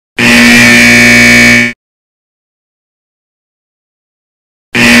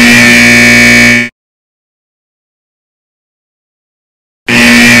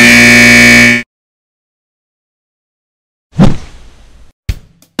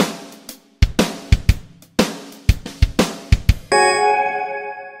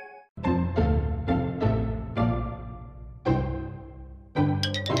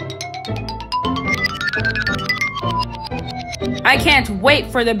I can't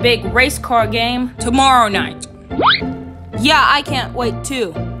wait for the big race car game tomorrow night. Yeah, I can't wait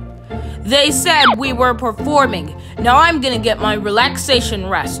too. They said we were performing. Now I'm gonna get my relaxation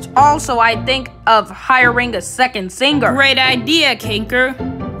rest. Also, I think of hiring a second singer. Great idea, Kinker.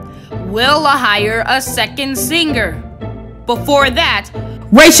 We'll hire a second singer. Before that,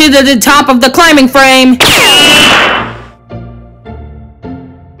 race you to the top of the climbing frame.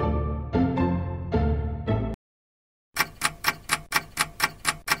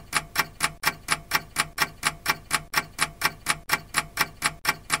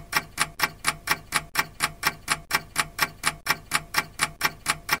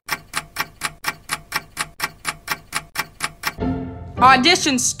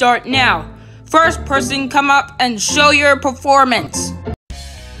 Auditions start now. First person come up and show your performance.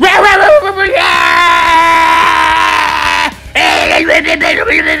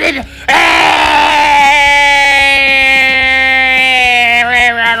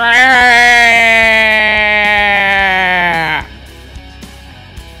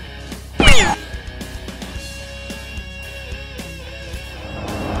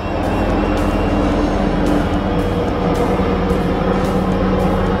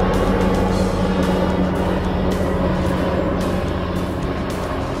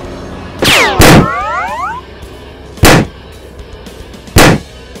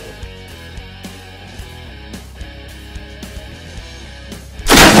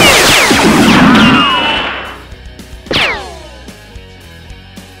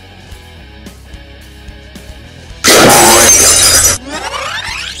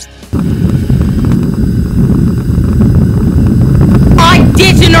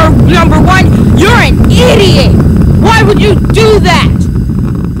 Number one, you're an idiot! Why would you do that?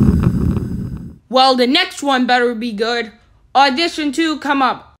 Well, the next one better be good. Audition 2 come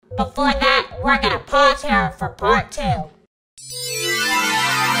up. Before that, we're gonna pause here for part 2.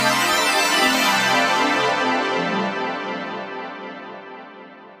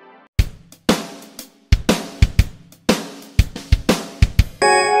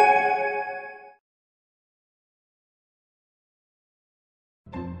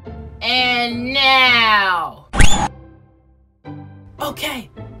 And now!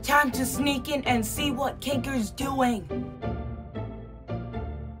 Okay, time to sneak in and see what Kinker's doing.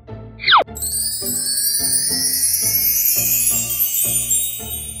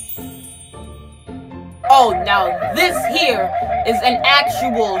 Oh, now this here is an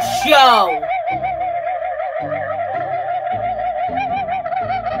actual show!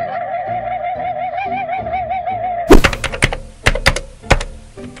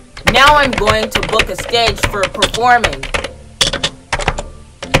 Now I'm going to book a stage for performing.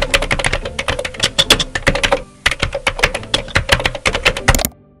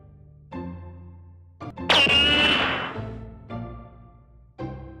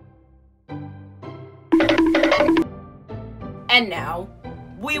 And now,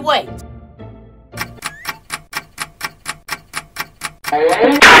 we wait.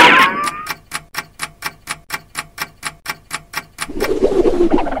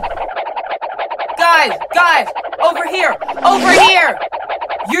 Guys, over here!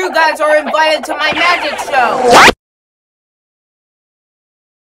 You guys are invited to my magic show!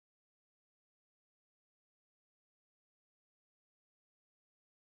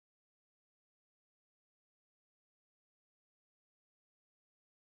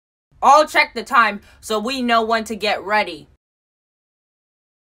 I'll check the time so we know when to get ready.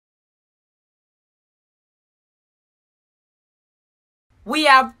 We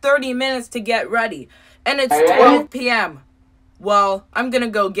have 30 minutes to get ready, and it's 12 p.m. Well, I'm gonna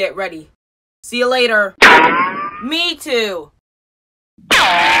go get ready. See you later. Me too.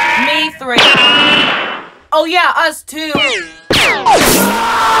 Me 3. Oh yeah, us too.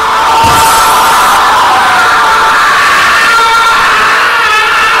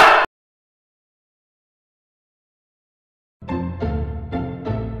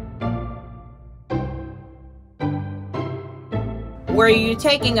 Where are you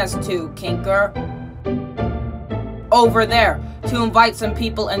taking us to, Kinker? Over there, to invite some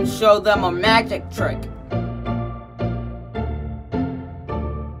people and show them a magic trick.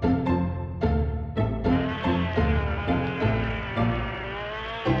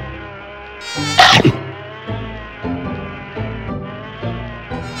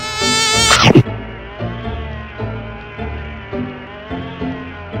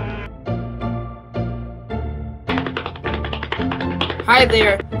 Hi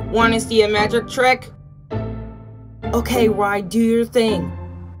there, wanna see a magic trick? Okay, Rye, do your thing.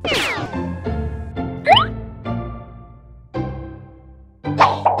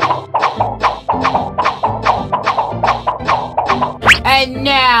 And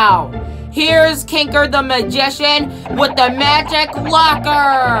now, here's Kinker the Magician with the magic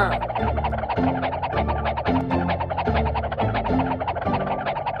locker!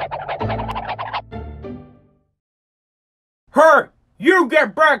 Hey, you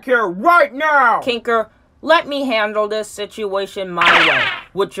get back here right now! Kinker, let me handle this situation my way,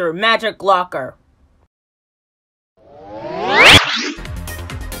 with your magic locker.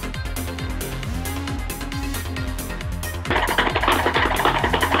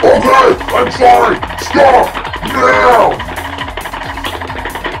 Okay, I'm sorry! Stop! Now!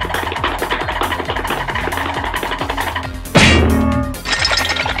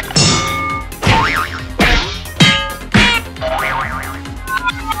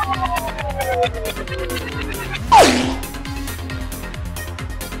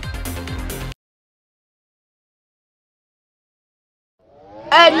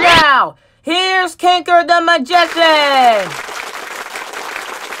 And now, here's Kinker the Magician!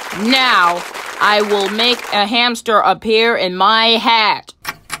 Now, I will make a hamster appear in my hat.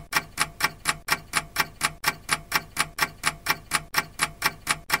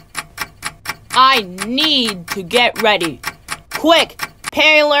 I need to get ready. Quick,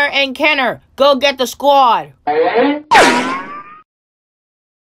 Taylor and Kenner, go get the squad.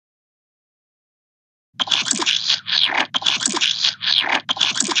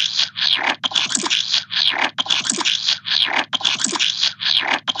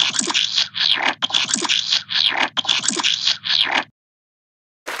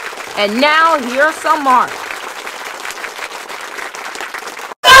 And now, here's some marks.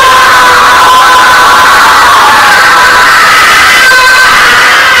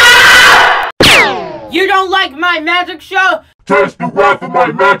 You don't like my magic show? Test the wrath of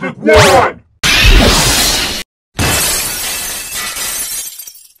my magic wand!